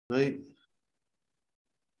Right.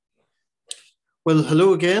 Well,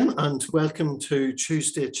 hello again and welcome to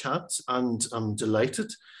Tuesday Chats, and I'm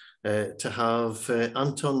delighted to have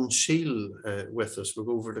Anton Scheele with us. We'll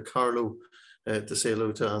go over to Carlow to say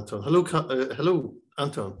hello to Anton. Hello,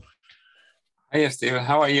 Anton. Hi, Stephen.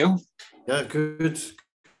 How are you? Yeah, good.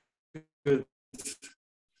 Good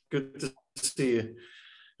to see you.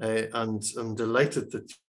 And I'm delighted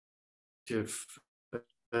that you've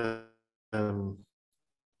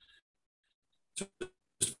just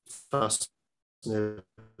fascinated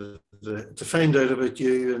to find out about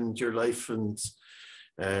you and your life and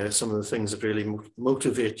some of the things that really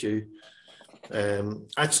motivate you.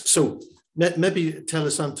 So maybe tell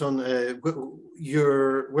us, Anton,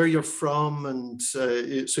 where you're from, and so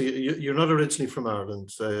you're not originally from Ireland.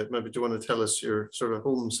 Maybe do you want to tell us your sort of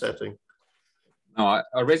home setting? No,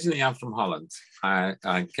 originally I'm from Holland.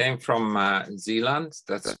 I came from Zeeland,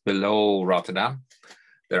 that's below Rotterdam.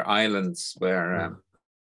 There are islands where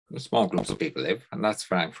small groups of people live, and that's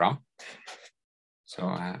where I'm from. So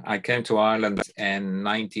I came to Ireland in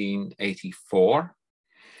 1984,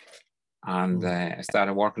 and I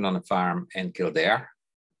started working on a farm in Kildare.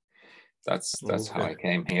 That's how I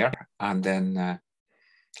came here. And then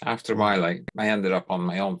after a while, I ended up on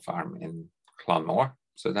my own farm in Clonmore.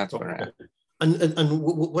 So that's where I... And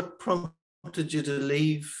what prompted you to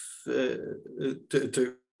leave?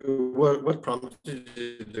 What prompted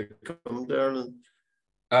you to come to Ireland?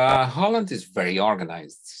 Holland is very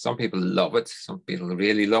organized. Some people love it. Some people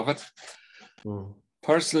really love it.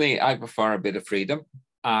 Personally, I prefer a bit of freedom,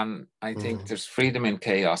 and I think there's freedom in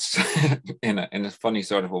chaos in a funny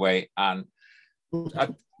sort of a way. And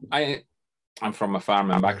I'm from a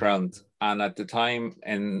farming background, and at the time,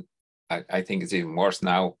 and I think it's even worse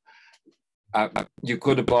now, you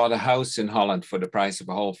could have bought a house in Holland for the price of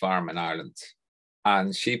a whole farm in Ireland.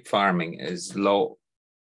 And sheep farming is low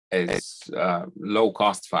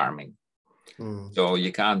cost farming. So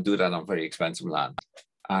you can't do that on very expensive land.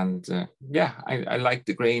 And I like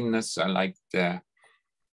the greenness. I like the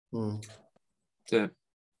one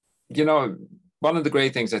of the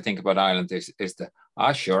great things I think about Ireland is the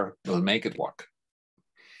sure, we'll make it work.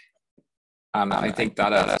 And I think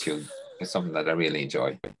that attitude is something that I really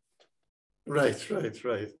enjoy. Right.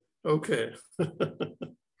 Okay.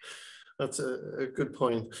 That's a good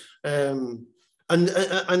point. And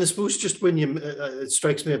I suppose just when it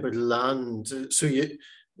strikes me about land. So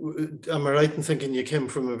am I right in thinking you came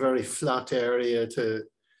from a very flat area to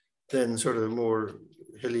then sort of more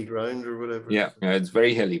hilly ground or whatever? Yeah, it's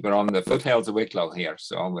very hilly. We're on the foothills of Wicklow here,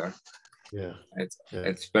 so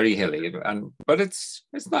it's very hilly, but it's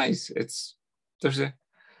nice. There's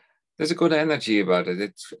a good energy about it.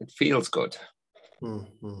 It feels good.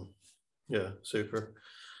 Yeah, super.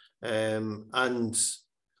 And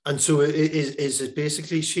so is it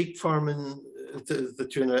basically sheep farming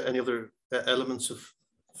that you're in any other elements of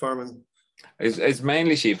farming? It's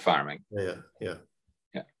mainly sheep farming. Yeah.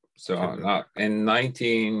 So in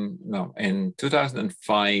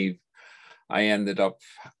 2005, I ended up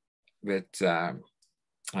with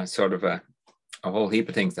sort of a whole heap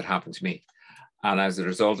of things that happened to me. And as a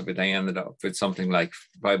result of it, I ended up with something like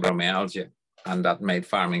fibromyalgia. And that made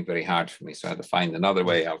farming very hard for me. So I had to find another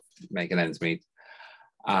way of making ends meet.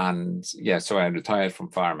 And so I retired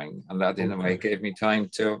from farming. And that in a way gave me time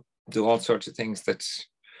to do all sorts of things that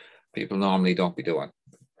people normally don't be doing.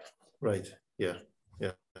 Right. Yeah.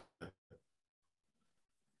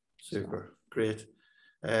 Super. Great.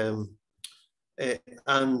 And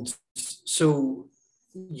so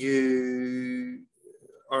you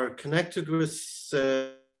are connected with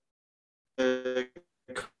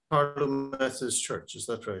Carlow Methodist Church, is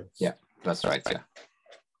that right? Yeah, that's right.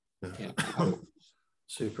 Yeah.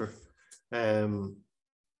 Super. And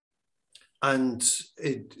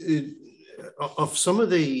of some of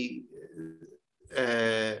the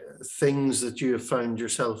things that you have found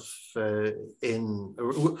yourself in,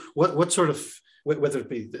 what sort of, whether it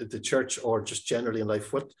be the church or just generally in life,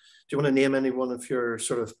 do you want to name any one of your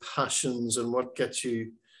sort of passions and what gets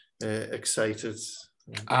you excited?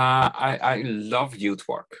 I love youth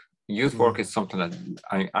work. Youth work is something that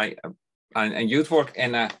and youth work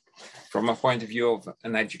from a point of view of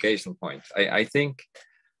an educational point. I think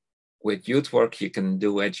with youth work, you can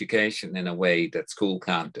do education in a way that school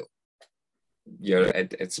can't do.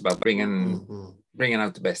 It's about bringing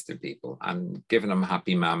out the best in people and giving them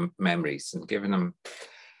happy memories and giving them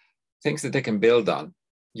things that they can build on.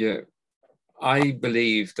 I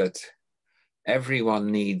believe that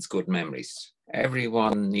everyone needs good memories.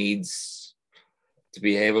 Everyone needs to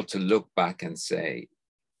be able to look back and say,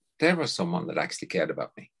 there was someone that actually cared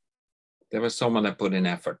about me. there was someone that put in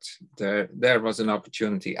effort. There was an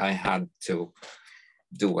opportunity. I had to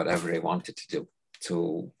do whatever I wanted to do,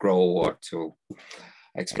 to grow or to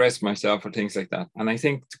express myself or things like that. And I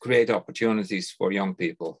think to create opportunities for young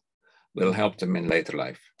people will help them in later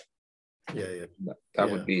life. Yeah. That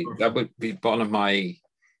would be one of my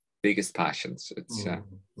biggest passions. It's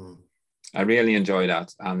I really enjoy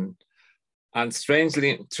that, and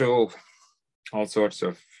strangely, through all sorts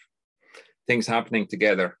of things happening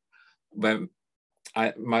together, when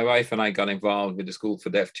my wife and I got involved with the School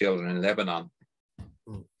for Deaf Children in Lebanon,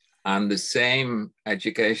 and the same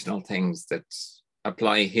educational things that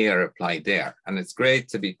apply here apply there, and it's great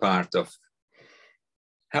to be part of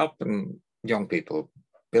helping young people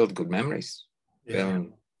build good memories,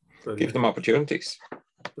 give them opportunities.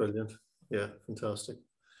 Brilliant. Yeah, fantastic.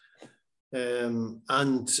 You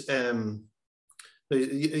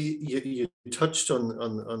touched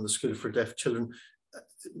on the School for Deaf Children.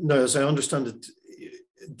 Now, as I understand it,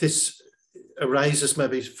 this arises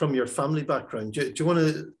maybe from your family background. Do you want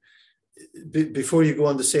to, before you go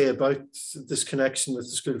on to say about this connection with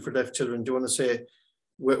the School for Deaf Children, do you want to say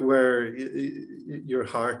where your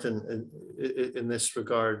heart in this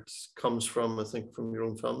regard comes from, I think, from your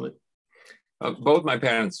own family? Both my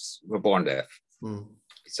parents were born deaf.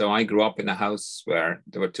 So I grew up in a house where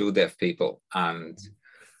there were two deaf people,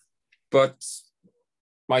 but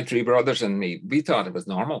my three brothers and me, we thought it was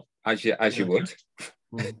normal, as you would.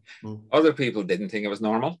 Other people didn't think it was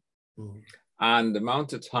normal. And the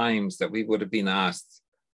amount of times that we would have been asked,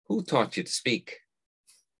 who taught you to speak?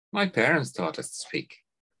 My parents taught us to speak.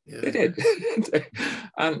 They did.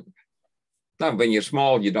 And now when you're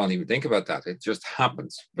small, you don't even think about that. It just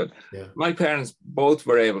happens. But my parents both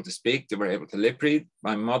were able to speak. They were able to lip read.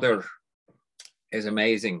 My mother is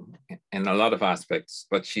amazing in a lot of aspects,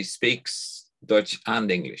 but she speaks Dutch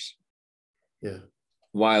and English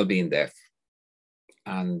while being deaf.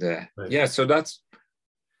 And so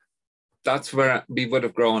that's where we would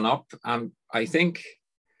have grown up. And I think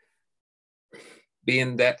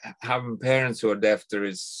being deaf, having parents who are deaf, there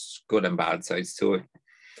is good and bad sides to it.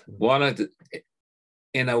 One of the,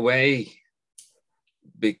 in a way,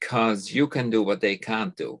 because you can do what they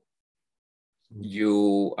can't do,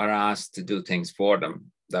 you are asked to do things for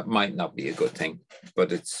them. That might not be a good thing,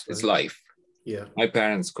 but it's life. Yeah. My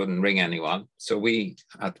parents couldn't ring anyone, so we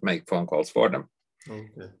had to make phone calls for them.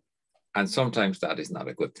 Okay. And sometimes that is not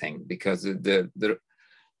a good thing, because the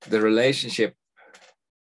relationship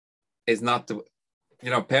is not the,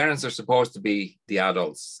 parents are supposed to be the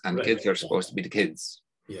adults and kids are supposed to be the kids.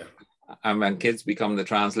 Yeah. And when kids become the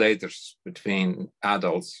translators between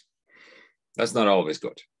adults, that's not always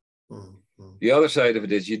good. The other side of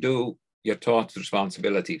it is you're taught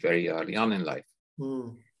responsibility very early on in life.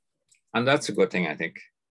 And that's a good thing, I think.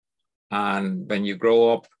 And when you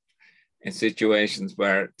grow up in situations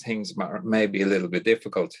where things may be a little bit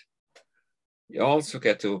difficult, you also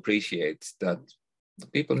get to appreciate that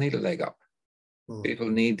people need a leg up. People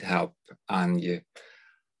need help. And you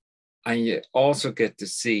also get to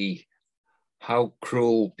see how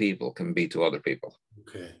cruel people can be to other people.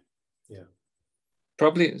 Okay. Yeah.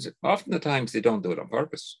 Probably, often the times they don't do it on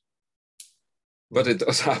purpose, but it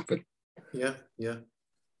does happen. Yeah.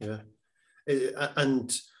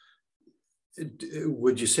 And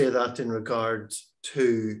would you say that in regard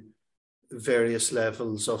to various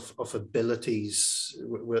levels of abilities,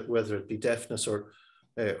 whether it be deafness or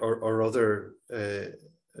other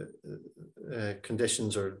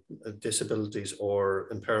conditions or disabilities or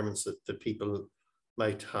impairments that people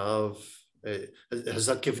might have? Has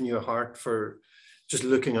that given you a heart for just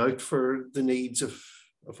looking out for the needs of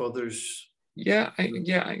others? Yeah,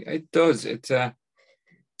 it does. It's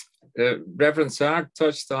Reverend Sarg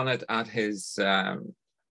touched on it at his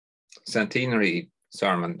centenary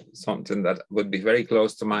sermon. Something that would be very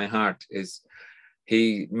close to my heart is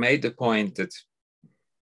he made the point that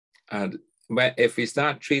if we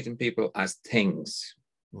start treating people as things,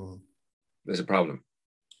 there's a problem.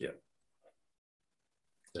 Yeah.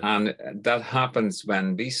 And that happens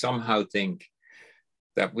when we somehow think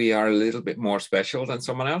that we are a little bit more special than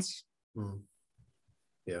someone else.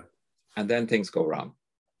 Yeah. And then things go wrong.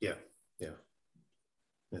 Yeah,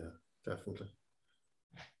 definitely.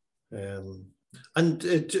 And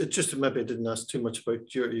just maybe I didn't ask too much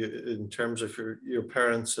about your in terms of your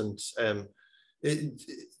parents, and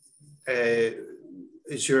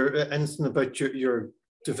is your anything about your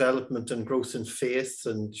development and growth in faith,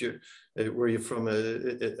 and were you from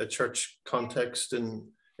a church context in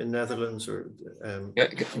Netherlands, or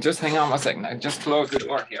just hang on one second. I just closed the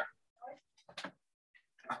door here.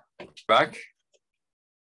 Back.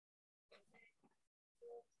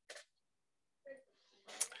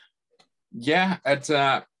 Yeah, it's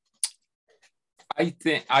I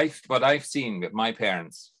think what I've seen with my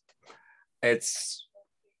parents, it's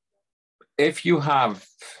if you have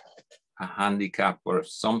a handicap or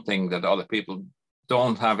something that other people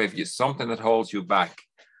don't have, if you something that holds you back,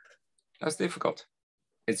 that's difficult.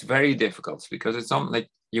 It's very difficult because it's something that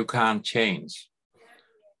you can't change.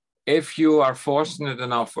 If you are fortunate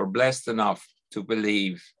enough or blessed enough to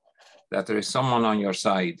believe that there is someone on your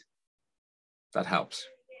side, that helps.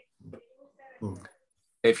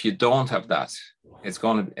 If you don't have that,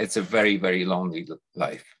 it's a very, very lonely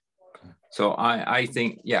life. So I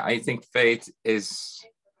think faith is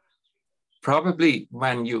probably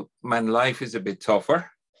when life is a bit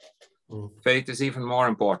tougher, faith is even more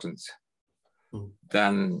important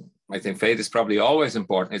than I think faith is probably always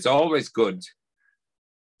important. It's always good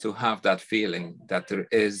to have that feeling that there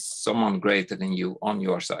is someone greater than you on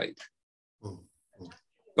your side.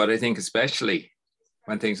 But I think especially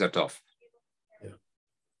when things are tough,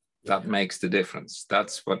 that makes the difference.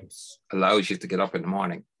 That's what allows you to get up in the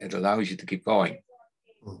morning. It allows you to keep going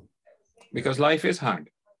because life is hard.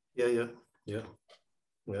 Yeah.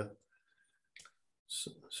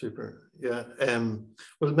 Super. Yeah.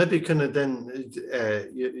 Well, maybe kind of then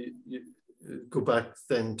you go back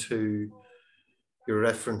then to your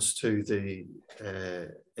reference to the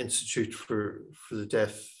Institute for the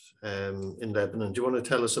Deaf in Lebanon. Do you want to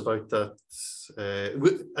tell us about that?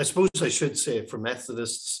 I suppose I should say for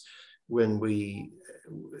Methodists, when we,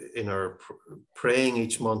 in our praying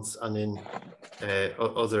each month and in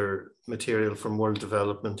other material from World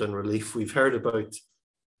Development and Relief, we've heard about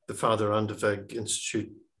the Father Andeveg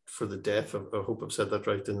Institute for the Deaf. I hope I've said that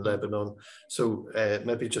right, in Lebanon. So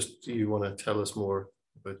maybe just you want to tell us more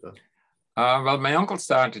about that? Well, my uncle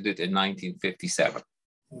started it in 1957.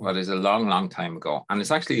 What is a long, long time ago, and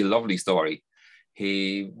it's actually a lovely story.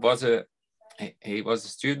 He was a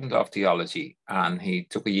student of theology, and he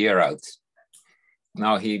took a year out.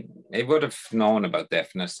 Now he would have known about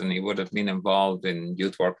deafness, and he would have been involved in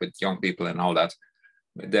youth work with young people and all that,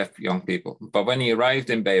 with deaf young people. But when he arrived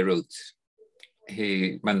in Beirut,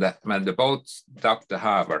 when the boat docked the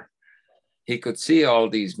harbor, he could see all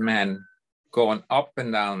these men going up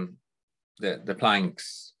and down the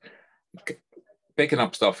planks, picking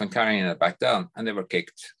up stuff and carrying it back down, and they were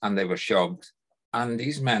kicked and they were shoved, and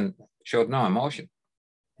these men showed no emotion.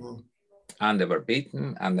 And they were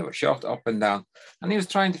beaten and they were shoved up and down, and he was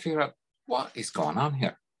trying to figure out what is going on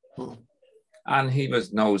here. And he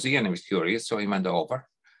was nosy and he was curious, so he went over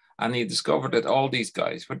and he discovered that all these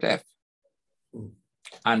guys were deaf.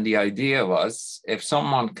 And the idea was, if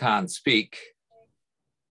someone can't speak,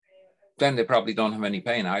 then they probably don't have any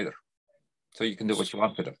pain either, so you can do what you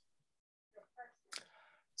want with them.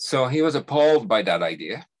 So he was appalled by that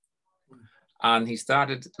idea, and he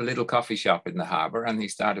started a little coffee shop in the harbor, and he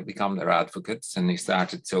started becoming their advocates, and he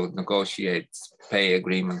started to negotiate pay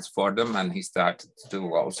agreements for them, and he started to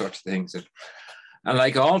do all sorts of things. And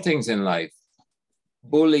like all things in life,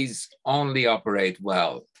 bullies only operate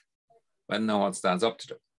well when no one stands up to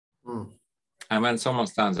them. And when someone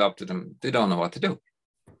stands up to them, they don't know what to do.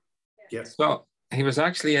 Yes. So he was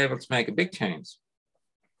actually able to make a big change.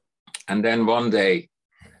 And then one day,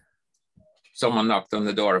 someone knocked on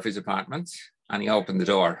the door of his apartment, and he opened the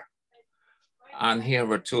door. And here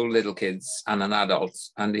were two little kids and an adult.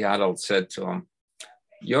 And the adult said to him,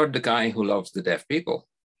 "You're the guy who loves the deaf people."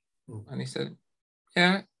 And he said,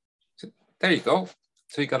 "Yeah." Said, "There you go."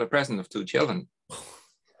 So he got a present of two children.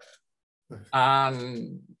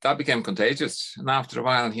 And that became contagious. And after a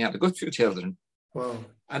while, he had a good few children. Wow.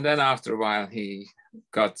 And then after a while, he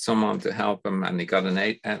got someone to help him, and he got an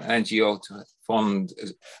NGO to fund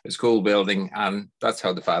a school building. And that's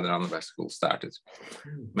how the Father Andeveg School started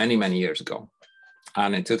many, many years ago.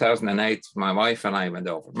 And in 2008, my wife and I went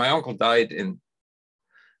over. My uncle died in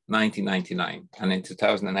 1999. And in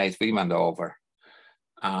 2008, we went over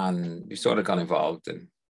and we sort of got involved. And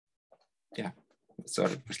yeah,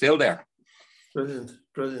 sort of, we're still there. Brilliant,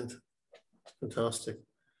 brilliant. Fantastic.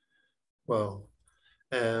 Wow.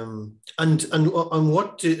 And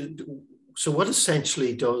what what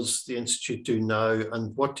essentially does the Institute do now,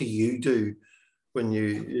 and what do you do when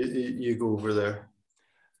you go over there?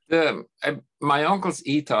 My uncle's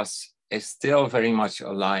ethos is still very much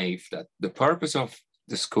alive, that the purpose of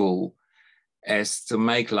the school is to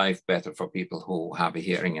make life better for people who have a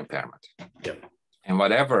hearing impairment. Yeah. In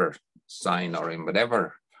whatever sign or in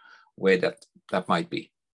whatever way that might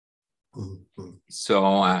be. Mm-hmm.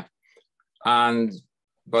 So, and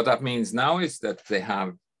what that means now is that they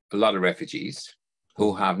have a lot of refugees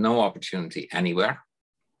who have no opportunity anywhere.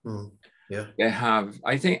 Yeah. They have,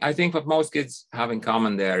 I think what most kids have in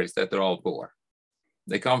common there is that they're all poor.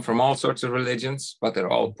 They come from all sorts of religions, but they're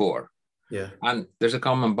all poor. Yeah. And there's a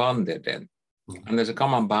common bond there then. And there's a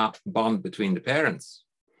common bond between the parents,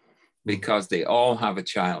 because they all have a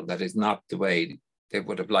child that is not the way they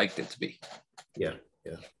would have liked it to be. Yeah,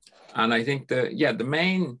 yeah. And I think the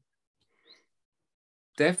main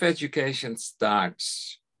deaf education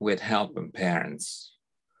starts with helping parents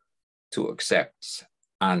to accept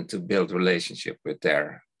and to build relationship with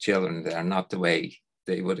their children that are not the way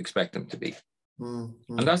they would expect them to be. And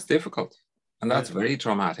that's difficult. And that's very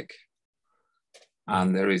traumatic.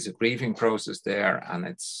 And there is a grieving process there.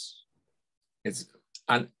 And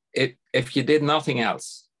if you did nothing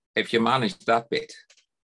else, if you managed that bit,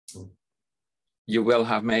 you will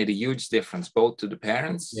have made a huge difference both to the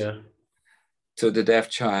parents, to the deaf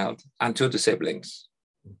child, and to the siblings.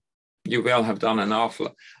 You will have done an awful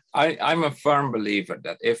lot. I'm a firm believer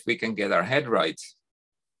that if we can get our head right,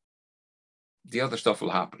 the other stuff will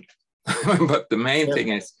happen. But the main thing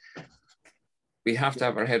is we have to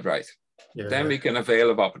have our head right. Then we can avail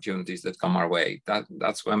of opportunities that come our way.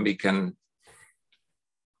 That's when we can.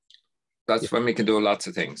 That's when we can do lots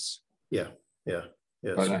of things. Yeah.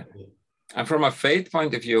 But, and from a faith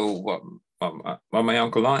point of view, what my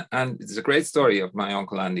uncle, and it's a great story of my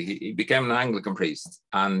uncle Andy. He became an Anglican priest,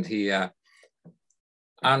 and the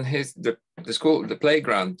school, the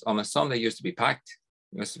playground on a Sunday used to be packed.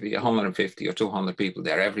 There used to be 150 or 200 people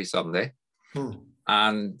there every Sunday.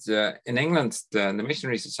 And in England, the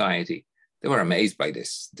Missionary Society, they were amazed by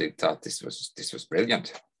this. They thought this was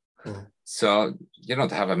brilliant. So,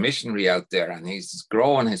 to have a missionary out there and he's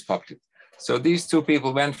growing his population. So these two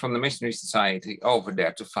people went from the Missionary Society over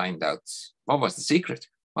there to find out what was the secret.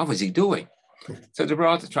 What was he doing? So they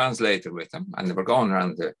brought a translator with them, and they were going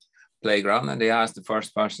around the playground, and they asked the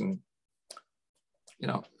first person,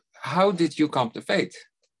 how did you come to faith?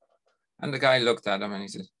 And the guy looked at him and he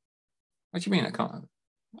said, what do you mean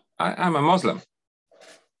I'm a Muslim?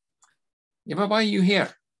 Yeah, but why are you here?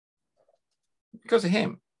 Because of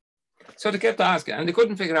him. So they kept asking, and they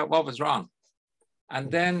couldn't figure out what was wrong. And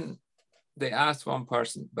then they asked one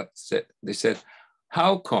person, they said,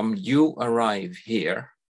 how come you arrive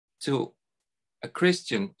here to a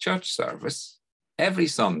Christian church service every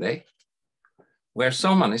Sunday where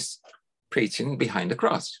someone is preaching behind the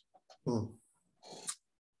cross?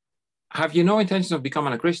 Have you no intention of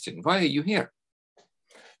becoming a Christian? Why are you here?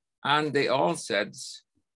 And they all said,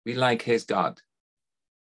 we like his God.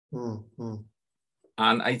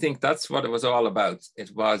 And I think that's what it was all about.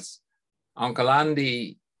 It was Uncle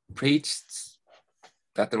Andy preached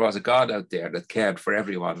that there was a God out there that cared for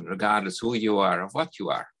everyone, regardless who you are or what you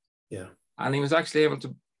are. Yeah. And he was actually able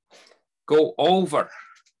to go over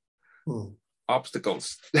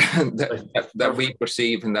obstacles that we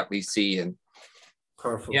perceive and that we see. And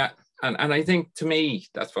powerful. Yeah. And I think, to me,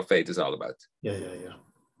 that's what faith is all about. Yeah.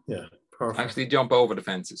 Perfect. Actually jump over the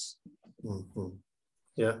fences.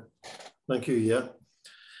 Yeah. Thank you. Yeah.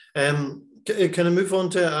 Can I move on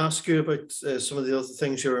to ask you about some of the other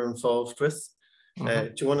things you're involved with?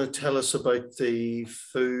 Do you want to tell us about the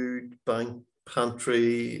food bank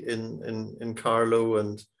pantry in Carlow?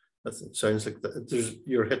 And it sounds like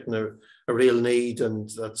you're hitting a real need, and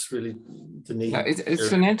that's really the need. Yeah,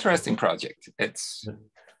 it's an interesting project.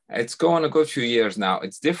 It's going a good few years now.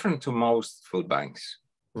 It's different to most food banks.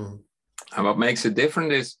 And what makes it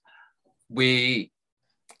different is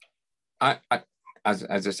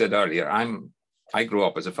as I said earlier, I grew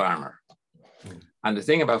up as a farmer. And the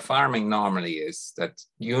thing about farming normally is that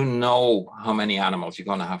you know how many animals you're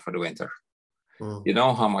going to have for the winter. You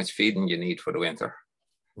know how much feeding you need for the winter.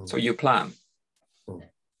 So you plan.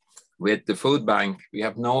 With the food bank, we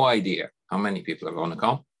have no idea how many people are going to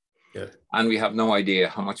come. And we have no idea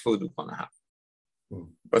how much food we're going to have.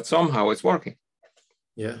 But somehow it's working.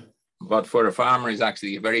 But for a farmer, it's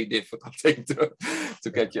actually a very difficult thing to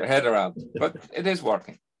get your head around. But it is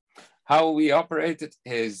working. How we operate it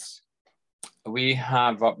is we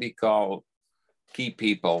have what we call key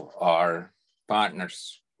people or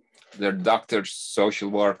partners. They're doctors, social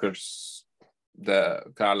workers, the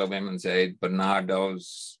Carlow Women's Aid,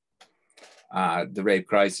 Bernardo's, the Rape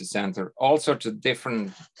Crisis Center, all sorts of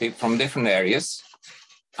different people from different areas.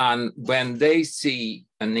 And when they see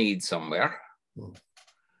a need somewhere,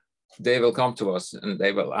 they will come to us and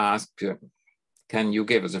they will ask, can you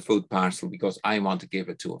give us a food parcel because I want to give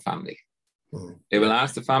it to a family? They will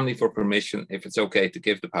ask the family for permission if it's okay to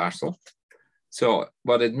give the parcel. So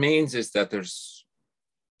what it means is that there's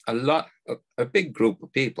a big group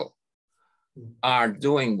of people are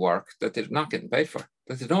doing work that they're not getting paid for,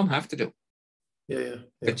 that they don't have to do. The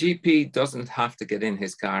GP doesn't have to get in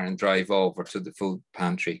his car and drive over to the food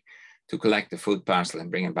pantry to collect the food parcel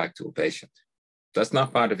and bring it back to a patient. That's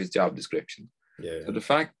not part of his job description. Yeah. So the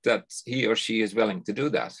fact that he or she is willing to do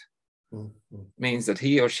that means that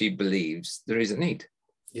he or she believes there is a need.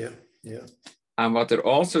 Yeah. Yeah. And what they're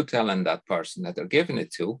also telling that person that they're giving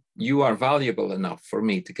it to, you are valuable enough for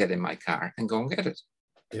me to get in my car and go and get it.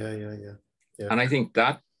 Yeah. Yeah. Yeah. Yeah. And I think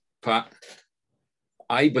that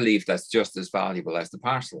I believe that's just as valuable as the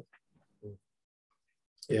parcel.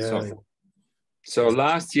 Yeah. So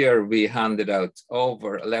last year we handed out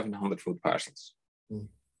over 1,100 food parcels.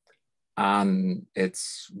 And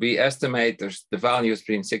we estimate the value is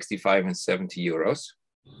between 65 and 70 euros.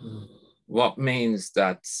 What means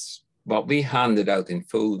that what we handed out in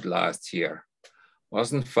food last year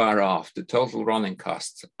wasn't far off the total running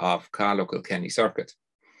cost of Carlow Kilkenny Circuit.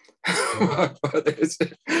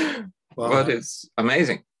 but it's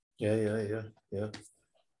amazing. Yeah.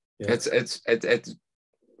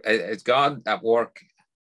 It's God at work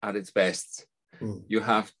at its best. You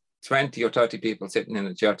have 20 or 30 people sitting in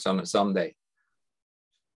a church on a Sunday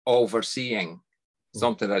overseeing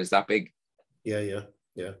something that is that big. Yeah.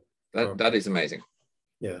 That is amazing.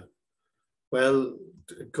 Yeah. Well,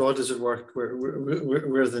 God is at work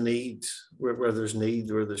where the need, where there's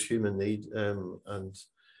need, where there's human need.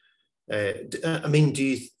 I mean, do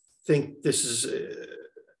you think this is?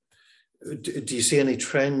 Do you see any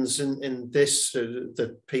trends in this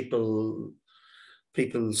that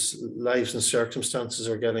people's lives and circumstances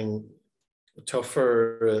are getting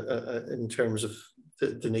tougher in terms of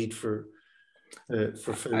the need for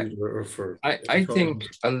food or for? I think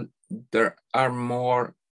there are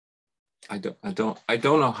more. I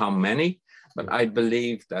don't know how many, but I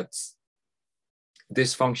believe that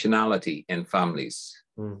dysfunctionality in families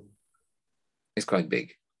is quite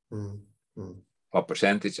big. What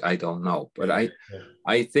percentage, I don't know, but I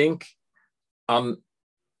think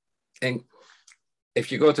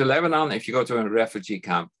if you go to Lebanon, if you go to a refugee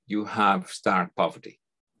camp, you have stark poverty.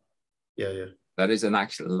 Yeah. That is an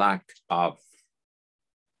actual lack of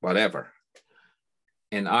whatever.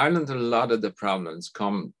 In Ireland, a lot of the problems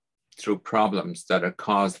come through problems that are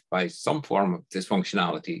caused by some form of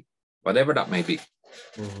dysfunctionality, whatever that may be.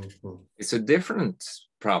 It's a different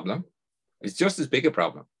problem. It's just as big a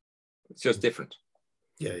problem. It's just different.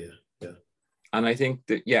 Yeah. And I think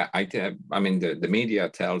that, I mean, the media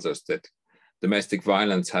tells us that domestic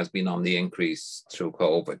violence has been on the increase through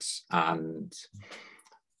COVID, and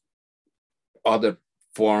other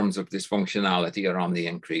forms of dysfunctionality are on the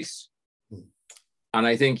increase. And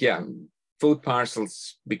I think, food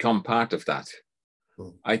parcels become part of that.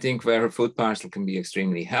 I think where a food parcel can be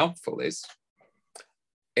extremely helpful is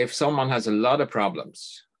if someone has a lot of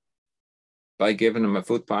problems, by giving them a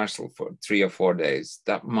food parcel for 3 or 4 days,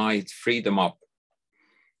 that might free them up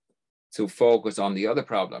to focus on the other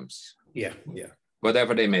problems. Yeah.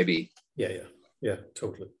 Whatever they may be. Yeah,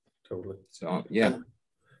 totally. So, yeah.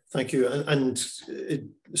 Thank you. And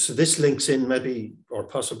so this links in maybe, or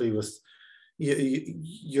possibly with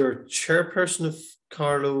your chairperson of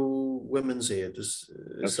Carlow Women's Aid.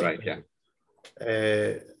 That's right, yeah.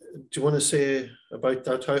 Do you want to say about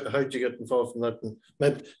that? How did you get involved in that? And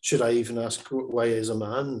maybe should I even ask why is a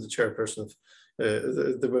man the chairperson of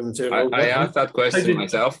the Women's Aid? I asked that question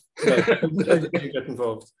myself. How did you get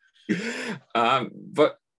involved?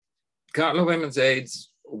 But Carlow Women's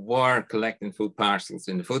Aids were collecting food parcels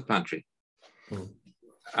in the food pantry.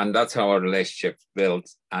 And that's how our relationship built.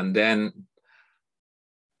 And then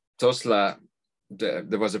Tusla,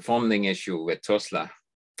 there was a funding issue with Tusla,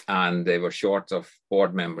 and they were short of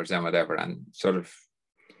board members and whatever, and sort of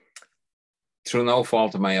through no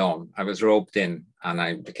fault of my own, I was roped in and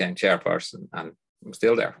I became chairperson, and I'm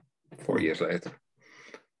still there 4 years later.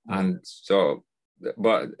 And so,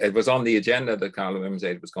 but it was on the agenda that Carlow Women's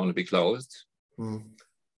Aid was going to be closed,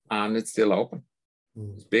 and it's still open.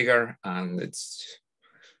 It's bigger and it's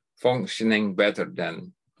functioning better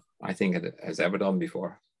than I think it has ever done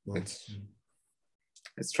before.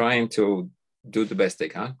 It's trying to do the best they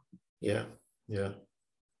can. Yeah.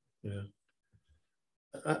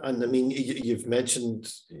 And I mean, you've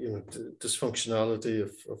mentioned, dysfunctionality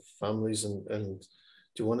of families, and do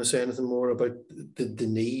you want to say anything more about the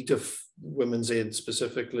need of Women's Aid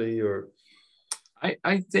specifically, or?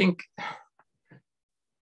 I think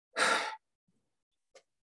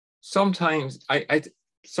sometimes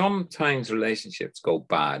sometimes relationships go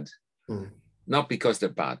bad, not because they're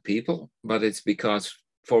bad people, but it's because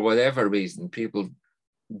for whatever reason, people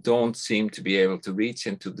don't seem to be able to reach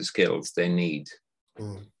into the skills they need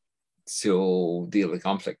to deal with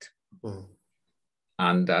conflict.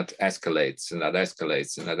 And that escalates and that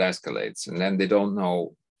escalates and that escalates. And then they don't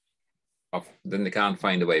know, then they can't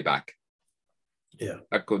find a way back. Yeah.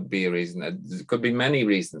 That could be a reason. There could be many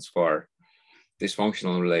reasons for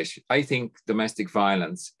dysfunctional relation. I think domestic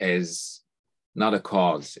violence is not a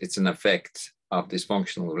cause; it's an effect of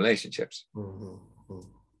dysfunctional relationships.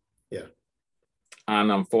 Yeah.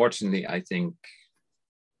 And unfortunately, I think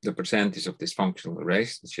the percentage of dysfunctional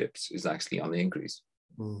relationships is actually on the increase.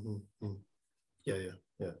 Yeah.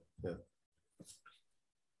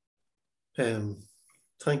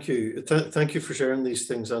 Thank you. Thank you for sharing these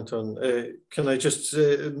things, Anton. Can I just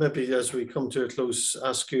maybe, as we come to a close,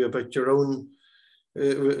 ask you about your own,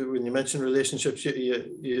 when you mention relationships,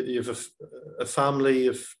 you have a family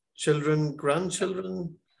of children,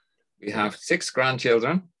 grandchildren? We have 6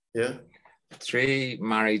 grandchildren. Yeah. 3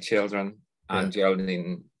 married children, and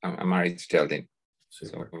Geraldine, I'm married to Geraldine.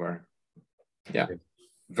 So we're,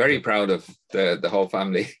 very proud of the whole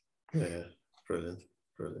family. Yeah, brilliant.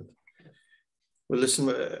 Well,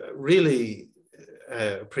 listen, really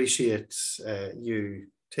appreciate you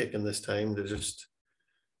taking this time to just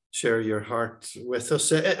share your heart with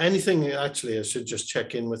us. Anything, actually, I should just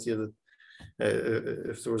check in with you that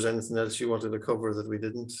if there was anything else you wanted to cover that we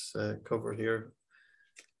didn't cover here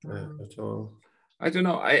at all. I don't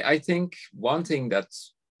know. I think one thing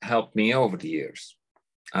that's helped me over the years,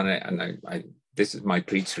 and I this is my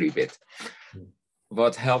preachery bit,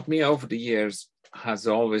 what helped me over the years has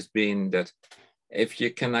always been that if you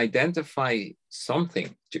can identify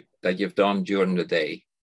something that you've done during the day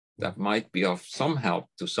that might be of some help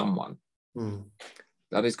to someone,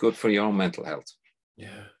 that is good for your own mental health.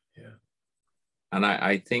 Yeah. And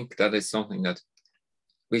I think that is something that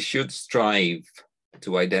we should strive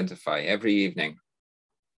to identify every evening.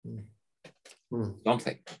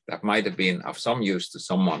 Something that might have been of some use to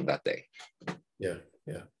someone that day. Yeah.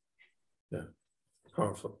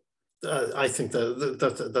 Powerful. I think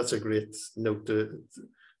that's a great note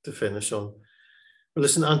to finish on. Well,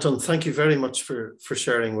 listen, Anton, thank you very much for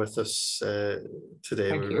sharing with us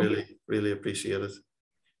today. We really appreciate it.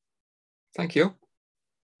 Thank you.